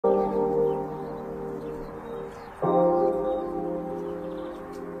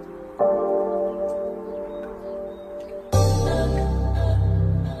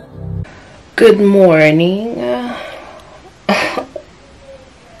Good morning.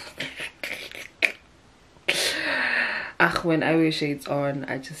 When I wear shades on,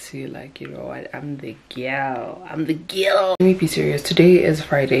 I just feel like, you know what, I'm the girl. Let me be serious. Today is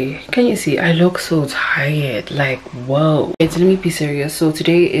Friday. Can you see? I look so tired. Like, whoa. Let me be serious. So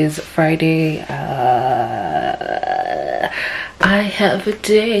today is Friday. I have a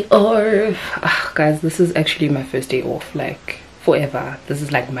day off. Guys, this is actually my first day off, like forever. This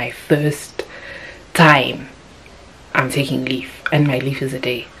is like my first time I'm taking leave, and my leave is a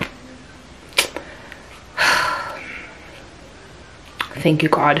day. Thank you,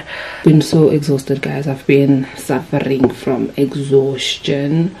 God. Been so exhausted, guys. I've been suffering from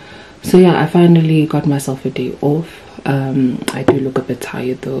exhaustion. So yeah, I finally got myself a day off. I do look a bit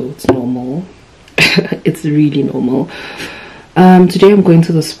tired though. It's normal. It's really normal. Today I'm going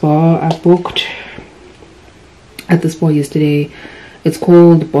to the spa. I booked at the spa yesterday. It's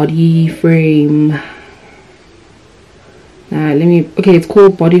called Body Frame. It's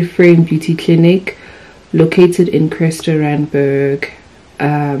called Body Frame Beauty Clinic, located in Randburg.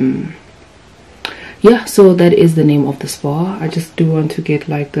 Yeah, so that is the name of the spa. I just do want to get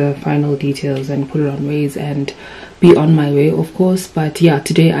like the final details and put it on ways and be on my way, of course. But yeah,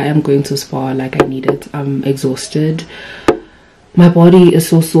 today I am going to spa like I need it. I'm exhausted. My body is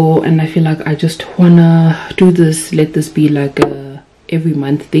so sore, and I feel like I just wanna do this, let this be like a every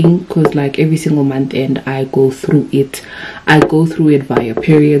month thing, because like every single month end I go through it. I go through it via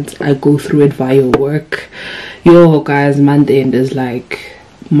periods, I go through it via work. Yo guys, month end is like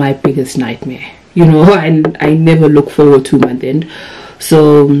my biggest nightmare, you know. And I never look forward to month end.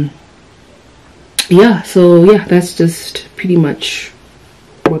 So yeah, that's just pretty much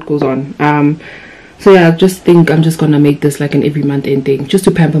what goes on. So yeah, I just think I'm just gonna make this like an every month end thing, just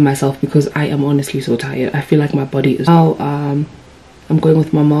to pamper myself, because I am honestly so tired. I feel like my body is now. I'm going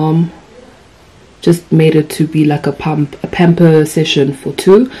with my mom. Just made it to be like a pamper session for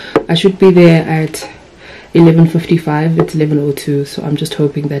 2. I should be there at 11:55. It's 11:02, so I'm just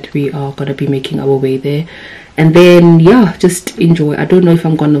hoping that we are gonna be making our way there, and then yeah, just enjoy. I don't know if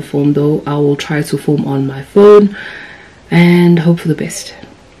I'm gonna film though. I will try to film on my phone and hope for the best.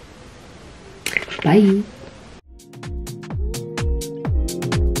 Bye.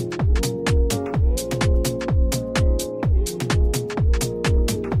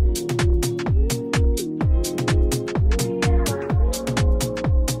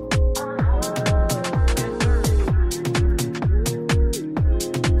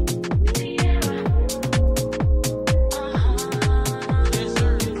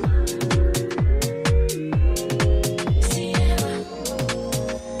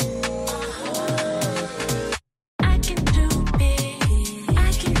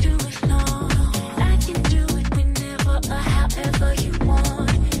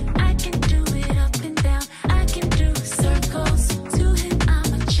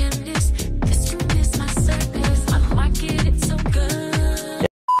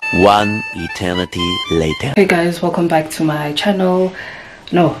 One eternity later. Hey guys, welcome back to my channel.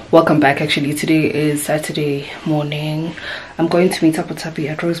 No, welcome back actually. Today is Saturday morning. I'm going to meet up with Tappy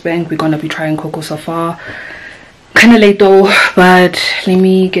at Rosebank. We're gonna be trying Coco Safar. Kinda late though, but let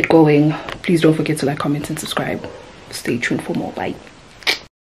me get going. Please don't forget to like, comment and subscribe. Stay tuned for more. Bye.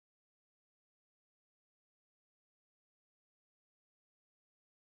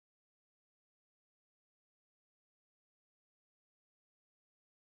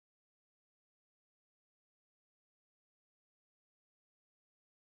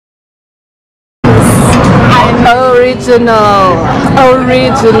 Original.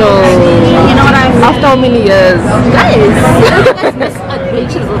 You know what I'm saying? After how many years? Guys, that's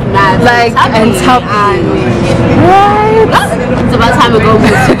pictures of Matt. Like, and Tappy. What? It's about time to go move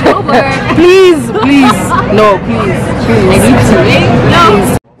over. Please. No, please. I need to. No.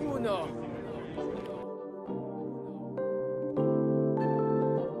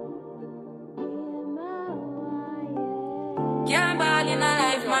 Can't ball in a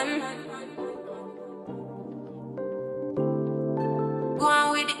life, man. Go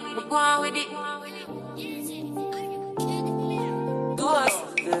on with it. Do us.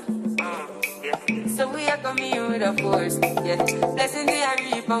 So we are coming here with a force. Yeah. Blessings we are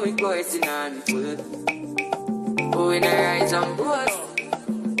reap and we coursing on full. Oh, we not rise and boast.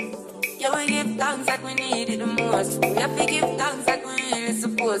 Yeah, we give thanks like we need it the most. We have to give thanks like we really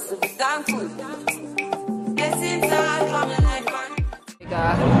supposed to be thankful. Blessings are from the life, man.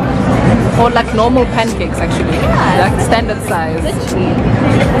 Or like normal pancakes actually. Yeah. Like standard size. Literally.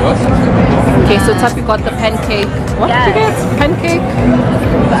 Okay, so Tapi got the pancake. What did you get? Pancake?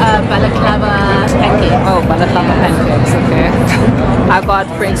 Balaclava pancake. Oh, balaclava pancakes, okay. I got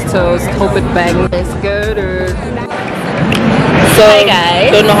French toast, hope it bangs. It's good. So, Hi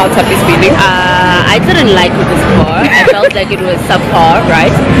guys. Don't know how Tapi's feeling. I didn't like it this far. I felt like it was subpar,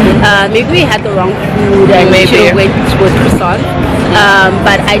 right? Maybe we had the wrong food and we should have went with croissant.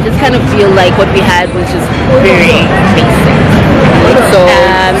 But I just kind of feel like what we had was just very basic.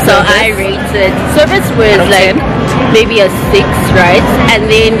 So I rated service was like maybe a 6, right? And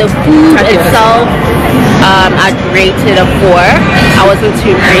then the food itself, I'd rate it a 4. I wasn't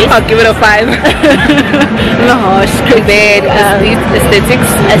too impressed. I'll give it a 5. No, then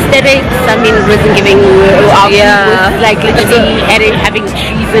aesthetics, I mean, it wasn't giving like literally having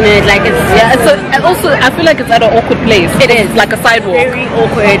cheese in it, like it's So and also I feel like it's at an awkward place. It is like a sidewalk. Very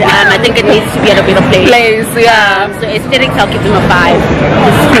awkward. I think it needs to be at a better place. So aesthetics, I'll give them a 5.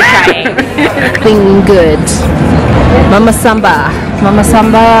 Just for trying. Being good. Mamasamba,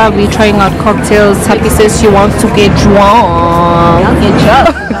 we're trying out cocktails. Tapi says she wants to get drunk. I'll get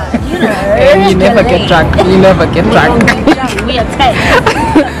drunk. And you never get drunk. You never get drunk. We are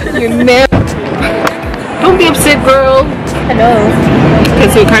 10. You never. Don't be upset, girl. Hello. Okay,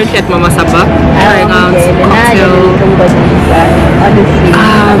 so we're currently at Mamasamba trying out cocktail.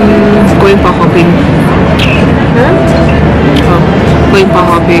 Going for hopping. Going for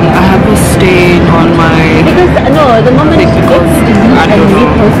hopping. I have a stain on my. Because the moment it's delete and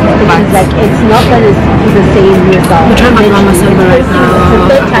repost, because like it's not gonna be the same result. We're trying out Mamasamba right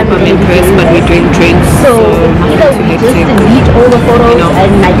now. The third time I'm impressed, but we're doing drinks. So either we just delete all the photos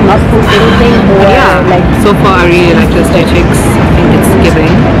and like not post anything, or like. So far, I really like the aesthetics. I think it's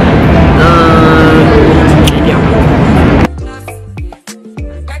giving.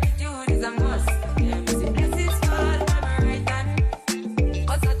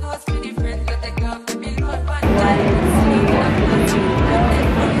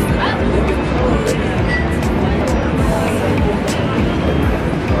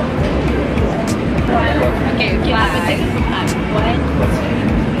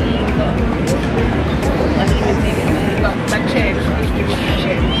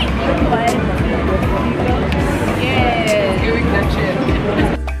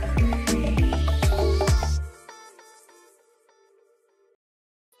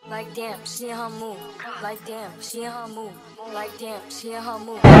 Like damn, she in her move. Like damn, she in her move. Like damn, she in her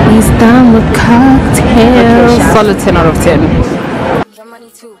move. He's done with cocktails. Solid 10 out of 10. Your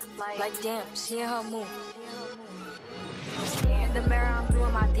money too. Like damn, she in her move. In the mirror, I'm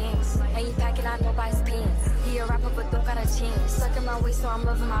doing my dance. And you packing out nobody's pants. He a rapper, but don't got a chance. Sucking my waist, so I'm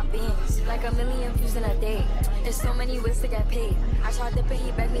loving my bands. Like a million views in a day. There's so many ways to get paid. I tried to pay,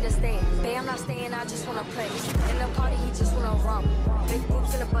 he begged me to stay. Babe, I'm not staying, I just wanna play. In the party, he just wanna rum. Big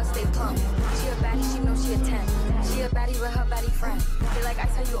boobs in the bus, they plump. She a baddie, she knows she a 10. She a baddie with her baddie friend. They like, I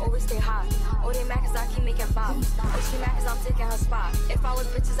tell you, always stay hot. Oh, they mad cause I keep making bop. Oh, she mad cause I'm taking her spot. If I was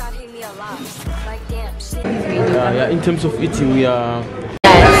bitches, I'd hate me a lot. Like damn, shit. In terms of eating, we are.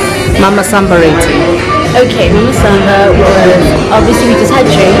 Mamasamba rating. Okay, Mamasamba was obviously we just had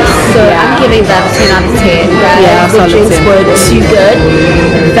drinks, so I'm giving that a 10 out of 10. Yeah, the drinks were too good.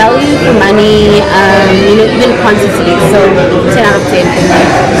 Value for money, even quantity, so 10 out of 10.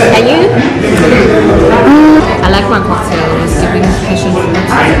 And you? I like my cocktail. It's giving passion fruit.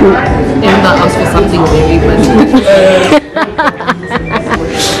 Even though I asked for something very, but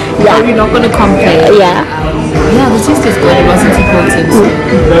we're not gonna complain. Yeah, the taste is good. It wasn't too potent.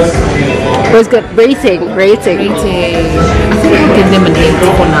 it was good. Rating. I think I'll give them an 8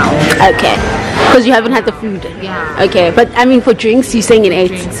 for now. Okay, because you haven't had the food. Yeah. Okay, but I mean for drinks, you're saying an 8.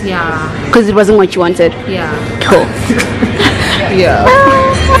 Drinks, yeah. Because it wasn't what you wanted. Yeah. Cool. Yeah.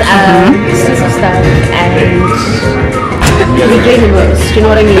 Sister stuff and we're doing the most. Do you know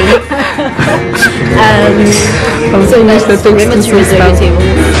what I mean? So nice to remember to reserve your table.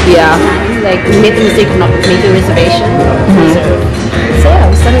 Yeah. Like we made the mistake of not making a reservation. So yeah,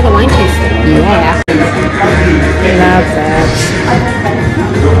 we're starting the wine tasting. Yeah. Love that.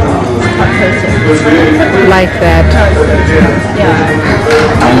 Like that. Yeah.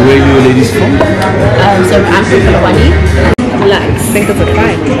 And where you ladies from? So I'm from Kalawani. Relax. I think it's a 5.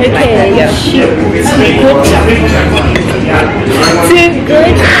 Okay. Yeah. Too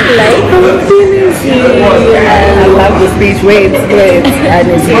good. Like I love the speech. Wait. And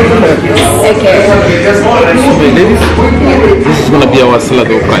it's okay. So, ladies, this is going to be our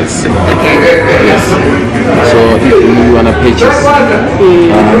salado price. Yes. So, if you want to purchase, so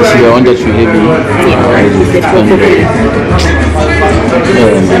the one that you have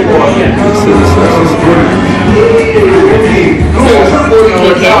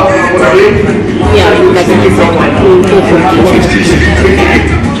Okay. Yeah, like a different one. 450.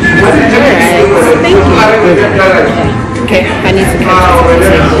 Alright, thank you. Okay, I need to catch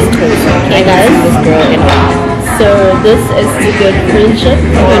Hey guys, this girl in so this is to good friendship,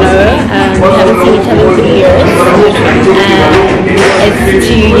 we haven't seen each other in 3 years, it's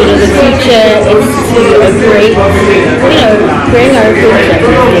to, the future, it's to a great, bring our friendship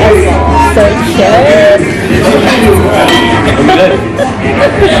as well. So cheers.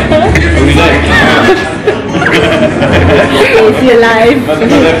 If you're live,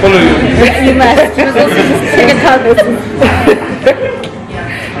 you must. Take a call.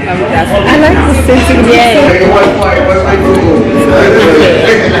 I like the sensing. Yeah.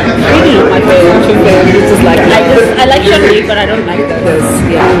 Really, my favorite. Just like I like Chutney, but I don't like this.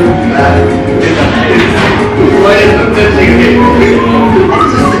 Yeah.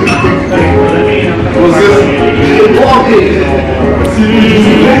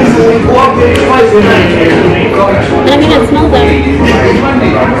 I mean, it smells like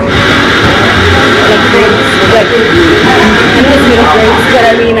grapes. Like, I know it's made of grapes, but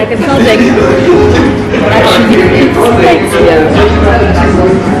I mean, like, it smells like actually grapes. Like, yeah.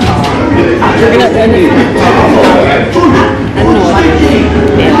 I don't know.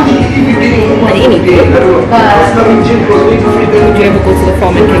 But anyway, would you ever go to the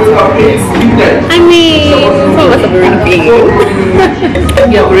farm and get harvest? I mean, some of us have already been.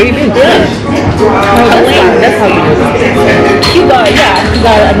 You have already been? Yeah. That's how you do it. You got,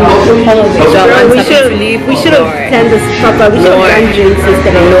 I mean, follow the job. We should have planned this proper. We should have done drinks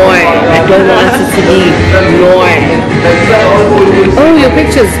instead of I don't want us to leave. Oh, your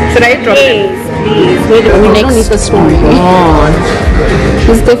pictures. Should I drop them? Please. Wait, we don't need the story.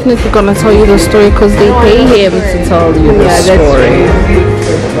 He's definitely gonna tell you the story because they pay him to tell you the story.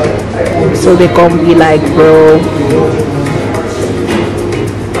 So they gonna be like, bro.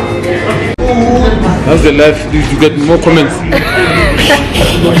 How's the life? Did you get more comments?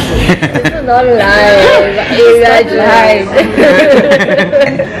 Not live. It's live.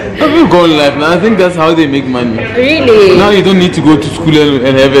 People go live now. I think that's how they make money. Really? Now you don't need to go to school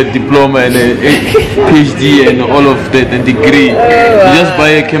and have a diploma and a PhD and all of that and degree. You just buy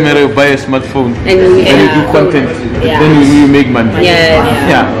a camera, buy a smartphone, and you do content. Yeah. Then you make money. Yeah.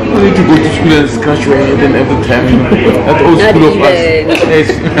 Yeah. You need to go to school and scratch your head and every time. That old school of us. Yes.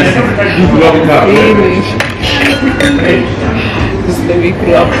 We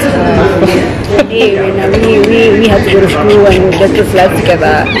grew up. We had to go to school and get this life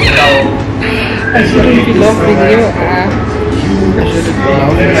together. I shouldn't be laughing you.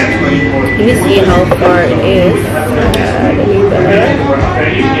 Let me see how far it is.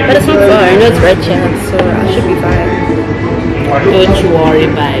 But it's not far. I know it's red chat, so I should be fine. Don't you worry,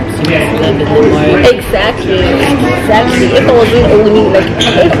 vibes. You just live in the world. Exactly. If I wasn't only like,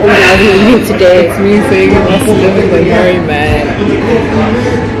 if only I was living today. It's me saying you must live in the world, man.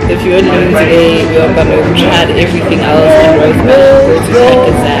 If you were living today, you're gonna try everything else in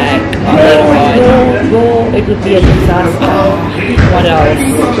Rosebank, it would be a disaster. What else?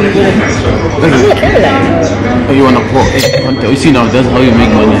 You wanna pour? You see now, that's how you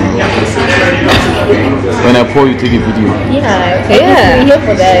make money. When I pour, you take a video. Yeah. We're here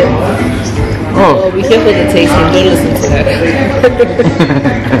for that. Oh, we're here for the tasting. Don't listen to that.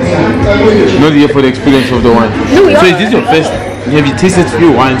 Not here for the experience of the wine. No, we so are. is this your first? Have you tasted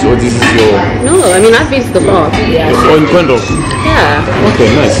few wines or this is your? No, I mean I've been to the bar. Yeah. Oh, in Coco. Yeah. Okay,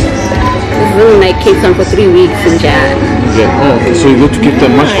 nice. This is my Cape Town for 3 weeks in Jan. Yeah. Oh, so you go to Cape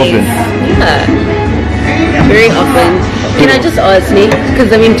Town much often? Yeah. Very often. Can I just ask me?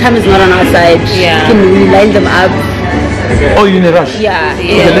 Because I mean time is not on our side. Yeah. Can we line them up? Oh, you're in a rush? Yeah.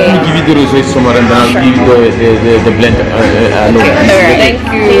 Okay, let me give you the rosé somewhere and then I'll give you the blend. No. Thank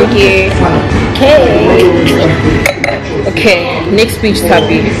you. Okay. Okay, next speech,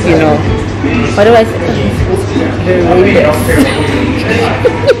 Tabi, you know. What do I say?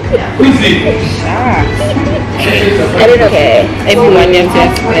 I don't know. Okay. Everyone needs to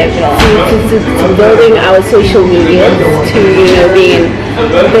to building our social media, to being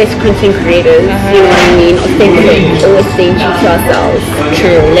best content creators, you know what I mean? Authentic, always staying true to ourselves.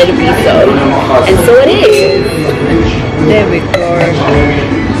 True. Let it be so. And so it is. There we go.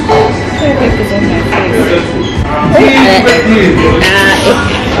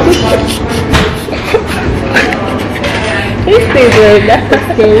 It's good. That's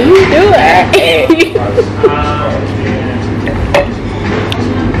okay. You do it.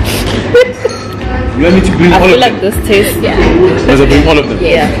 You want me to bring all I of feel them? like this tastes, Does I bring all of them?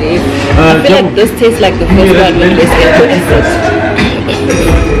 yeah, please. I feel like this tastes like the first one when they said it.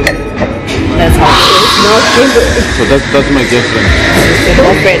 That's how it is. No, So that's my girlfriend. your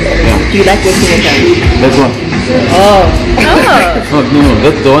girlfriend. Yeah. Do you like working with her? That one. Oh. No,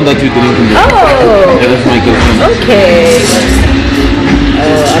 that's the one that you drinking. Oh. Yeah, that's my girlfriend. Okay.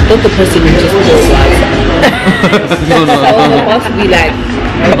 I thought the person you just told was. No. I was about to be like.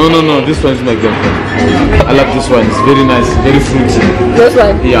 No, this one is my girlfriend. I love this one. It's very nice, very fruity. This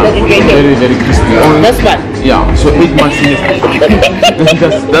one? Yeah, very, very crispy. This one? Yeah, so 8 months in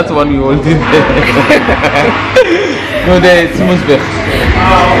that's one we all did. No, there is Simonsberg.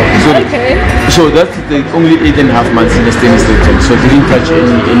 So that's the only 8.5 months in the stainless steel tank. So didn't touch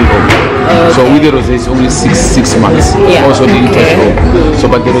any oil. So with the rosé it's only 6 months. Yeah. Also didn't touch oil. So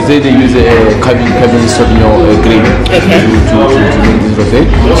but the rosé they use a Cabernet Sauvignon grain to make this rosé.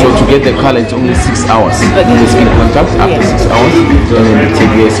 So to get the color it's only 6 hours in the skin contact. After 6 hours, and then you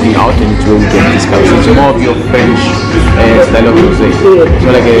take the skin out and it will get this color. So it's more of your French style of rosé. It's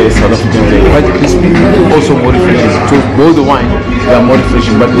not like a South African rosé. Quite crispy, also more refreshing. So both the wine they are more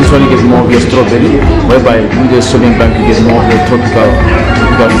refreshing, but this one you get more of your strawberry, whereby with the Rosebank you get more of the tropical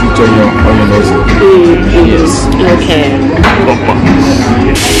fruit on your nose. Yes. Okay.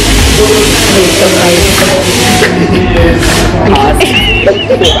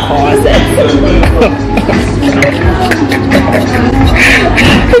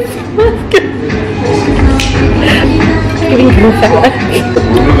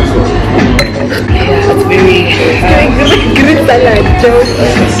 It's very green salad.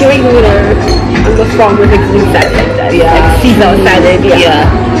 It's going on the farm with a green salad. Yeah. Like Caesar salad. Yeah.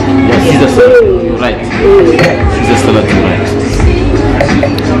 Caesar salad. You're right. Caesar salad. You're right.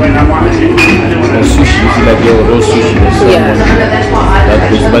 Or sushi, like your raw sushi. Yeah.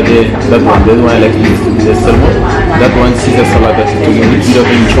 But that one I like the salmon. That one Caesar salad that you took with bit of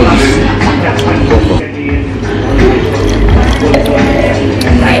anchovies.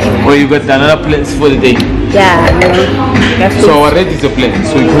 Oh, you got another place for the day? Yeah, So our red is the blend.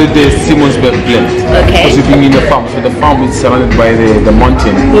 So we call it the Simonsberg blend. Okay. Because we've been in the farm. So the farm is surrounded by the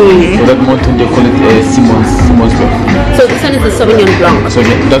mountain. So that mountain they call it Simonsberg. So this one is the Sauvignon Blanc. So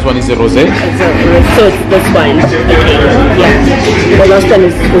that one is a rosé. So it's this one. Okay. Yeah. The last one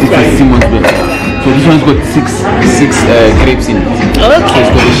is this one. Simonsberg. So this one's got six grapes in it. Okay. So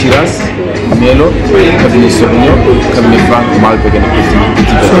it's got the Shiraz, Merlot, Cabernet Sauvignon, Cabernet Franc, Malbec, and Petit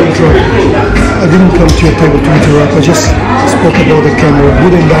Sorry, I didn't come to your table to interrupt. I just spoke about the camera.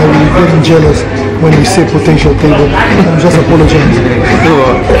 Wouldn't I be getting jealous when we say potential table? I'm just apologizing.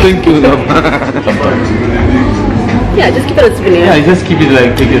 Oh, thank you. Yeah, just keep it a souvenir. Yeah, just keep it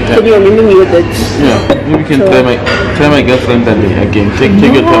like take your time. Can you remember me with it? Yeah, maybe we can try my girlfriend that day again. Take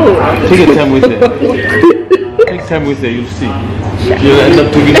your time. Take your time with her. Take time with her. You'll see. You'll end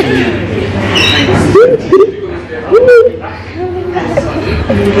up talking to me.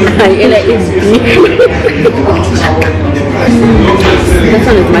 This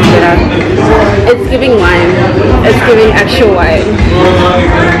one is much better. It's giving wine. It's giving actual wine.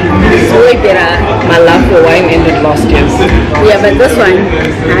 It's way better. My love for wine ended last year. Yeah, but this one,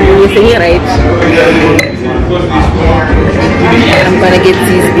 you're saying it right. I'm gonna get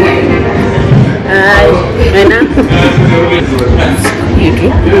seasoned. Right now? You do?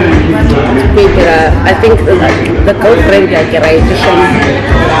 Way better. I think the girlfriend like right.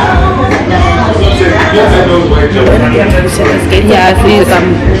 Yeah, please come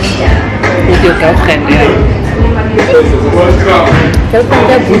with your girlfriend. Yeah. Girlfriend,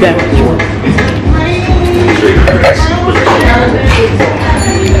 that's Buddha.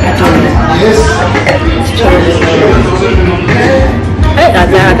 I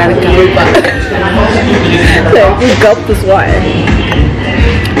gotta go back. We got this one.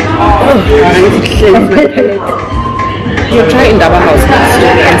 You try Indaba House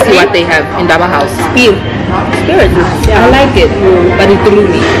and see what they have in Indaba House. Spirit. I like it, but it threw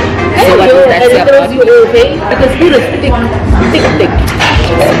me. So what is that about? But the spirit is thick.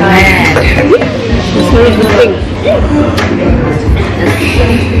 The spirit is thick.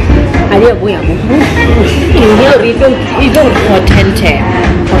 Even potente.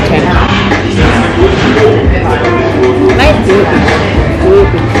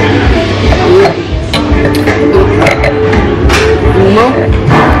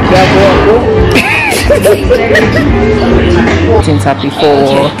 Since up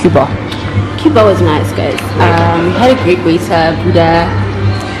before Cuba. Cuba was nice, guys. Had a great waiter, Buddha.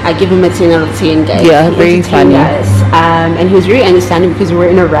 I give him a 10 out of 10, guys. Yeah, very funny. Guys. And he was very understanding because we were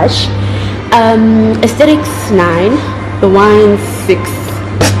in a rush. Aesthetics 9, the wine 6.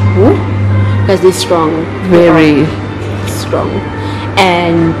 Because they're strong. Very strong.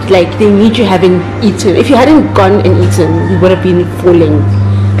 And like they need you having eaten. If you hadn't gone and eaten, you would have been falling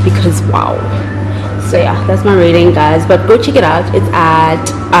because wow. So yeah, that's my rating, guys. But go check it out. It's at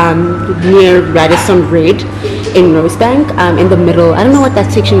near Radisson Red in Rosebank, in the middle. I don't know what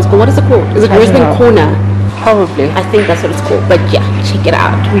that section is called. What is it called? Is it Rosebank Corner? Probably. I think that's what it's called. But yeah, check it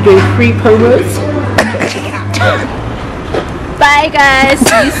out. We're doing free promos. Check it out. Bye, guys.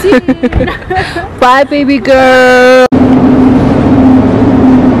 See you soon. Bye, baby girl.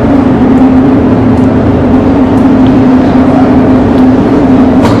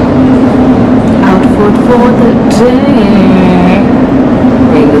 Outfit for the day.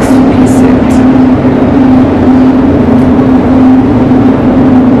 Vegas visit.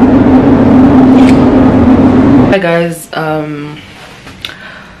 Hi guys,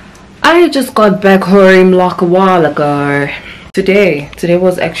 I just got back home like a while ago. Today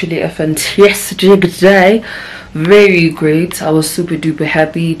was actually a fantastic day, very great. I was super duper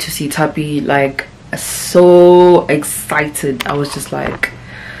happy to see Tapi, like so excited. I was just like,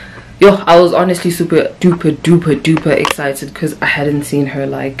 yo, I was honestly super duper excited because I hadn't seen her.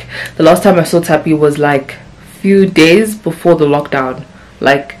 Like the last time I saw Tapi was like few days before the lockdown,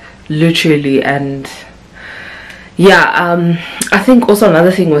 like literally. And yeah, I think also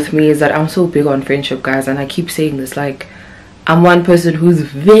another thing with me is that I'm so big on friendship, guys, and I keep saying this, like I'm one person who's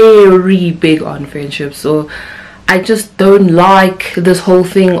very big on friendship. So I just don't like this whole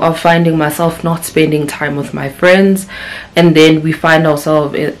thing of finding myself not spending time with my friends, and then we find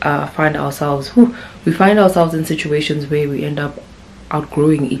ourselves in situations where we end up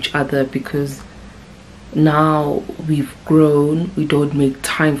outgrowing each other because now we've grown, we don't make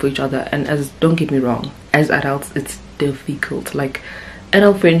time for each other. And don't get me wrong, as adults it's difficult. Like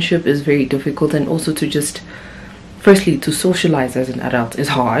adult friendship is very difficult, and also to just firstly to socialize as an adult is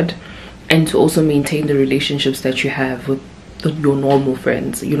hard, and to also maintain the relationships that you have with your normal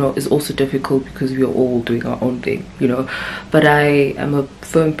friends, you know, is also difficult because we are all doing our own thing, you know. But I am a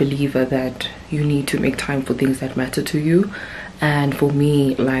firm believer that you need to make time for things that matter to you. And for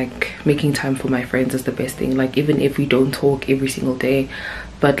me, like making time for my friends is the best thing. Like even if we don't talk every single day,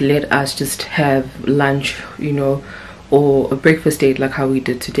 but let us just have lunch, you know, or a breakfast date like how we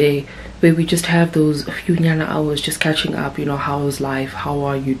did today, where we just have those few nyana hours just catching up, you know, how's life, how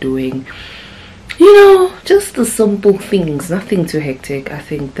are you doing, you know, just the simple things, nothing too hectic. I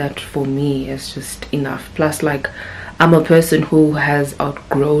think that for me is just enough. Plus, like I'm a person who has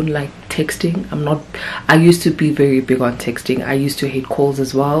outgrown like texting. I used to be very big on texting. I used to hate calls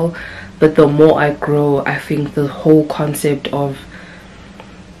as well, but the more I grow, I think the whole concept of,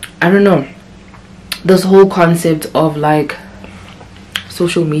 I don't know, this whole concept of like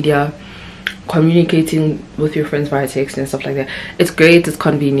social media, communicating with your friends via text and stuff like that, it's great, it's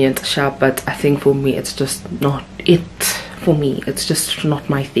convenient, sharp, but I think for me it's just not it. For me it's just not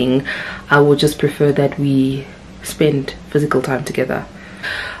my thing. I would just prefer that we spend physical time together.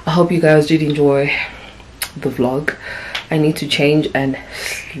 I hope you guys did enjoy the vlog. I need to change and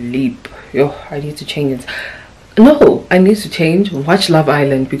sleep. Yo, I need to change it. No, I need to change, watch Love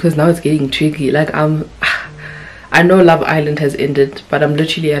Island, because now it's getting tricky. Like I know Love Island has ended, but I'm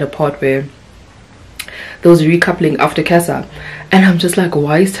literally at a part where there was recoupling after Casa, and I'm just like,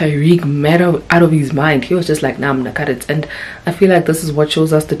 why is Tyreek mad out of his mind? He was just like, nah, I'm gonna cut it. And I feel like this is what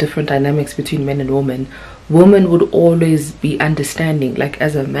shows us the different dynamics between men and women. Women would always be understanding. Like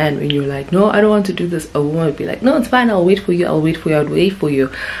as a man, when you're like, no, I don't want to do this, a woman would be like, no, it's fine, I'll wait for you, I'll wait for you, I'll wait for you,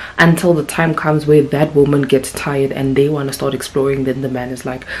 until the time comes where that woman gets tired and they want to start exploring. Then the man is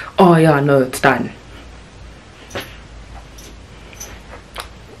like, oh yeah, no, it's done.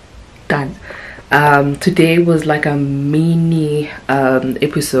 Today was like a mini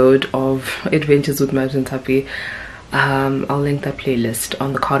episode of Adventures with Mabs and Tapi. I'll link that playlist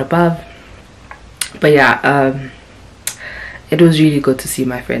on the card above. But yeah, it was really good to see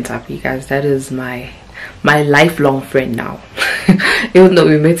my friend Tapi, guys. That is my lifelong friend now. Even though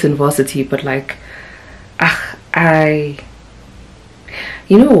we met in varsity, but like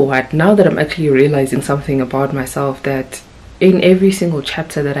you know what, now that I'm actually realizing something about myself, that in every single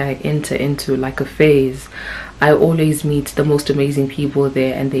chapter that I enter into, like a phase, I always meet the most amazing people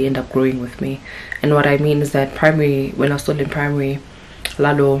there, and they end up growing with me. And what I mean is that primary, when I was still in primary,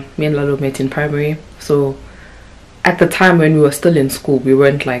 me and Lalo met in primary. So at the time when we were still in school, we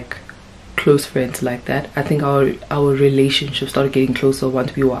weren't like close friends like that. I think our relationship started getting closer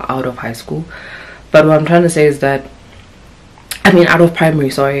once we were out of high school. But what I'm trying to say is that, I mean out of primary,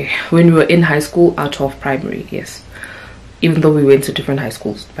 sorry, when we were in high school, out of primary, yes, even though we went to different high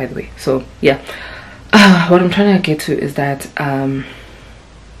schools, by the way. So yeah, what I'm trying to get to is that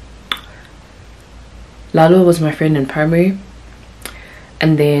Lalo was my friend in primary,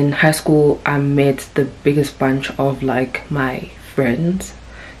 and then high school I met the biggest bunch of like my friends,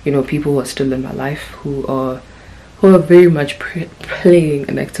 you know, people who are still in my life, who are very much playing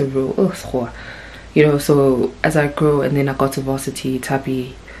an active role, you know. So as I grow, and then I got to varsity,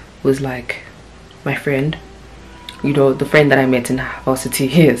 Tabi was like my friend, you know, the friend that I met in varsity.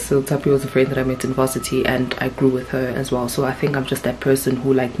 Yes, so Tabi was a friend that I met in varsity, and I grew with her as well. So I think I'm just that person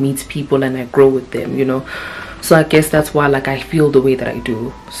who like meets people and I grow with them, you know. So I guess that's why like I feel the way that I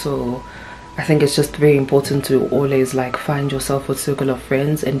do. So I think it's just very important to always like find yourself a circle of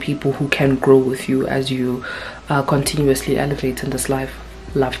friends and people who can grow with you as you continuously elevate in this life.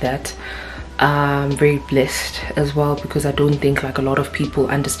 Love that. I'm very blessed as well, because I don't think like a lot of people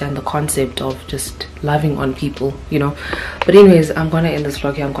understand the concept of just loving on people, you know. But anyways, I'm gonna end this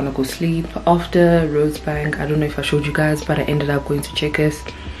vlog here. I'm gonna go sleep. After Rosebank, I don't know if I showed you guys, but I ended up going to Checkers,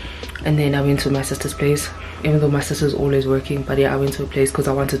 and then I went to my sister's place, even though my sister's always working. But yeah, I went to a place because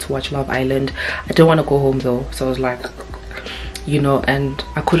I wanted to watch Love Island. I didn't want to go home though, so I was like, you know, and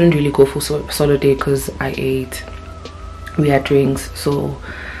I couldn't really go for solid day because I ate, we had drinks, so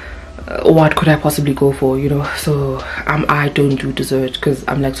what could I possibly go for, you know. So I don't do dessert because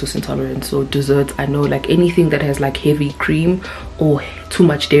I'm lactose intolerant. So desserts, I know like anything that has like heavy cream or too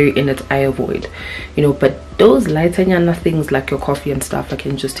much dairy in it, I avoid, you know. But those lighter things like your coffee and stuff, I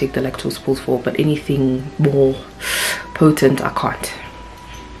can just take the lactose pills for. But anything more potent, I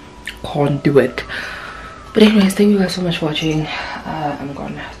can't do it. But anyways, thank you guys so much for watching. I'm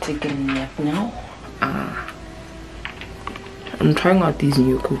gonna take a nap now. I'm trying out these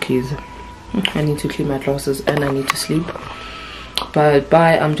new cookies. I need to clean my glasses and I need to sleep. But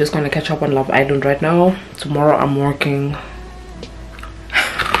bye. I'm just gonna catch up on Love Island right now. Tomorrow I'm working.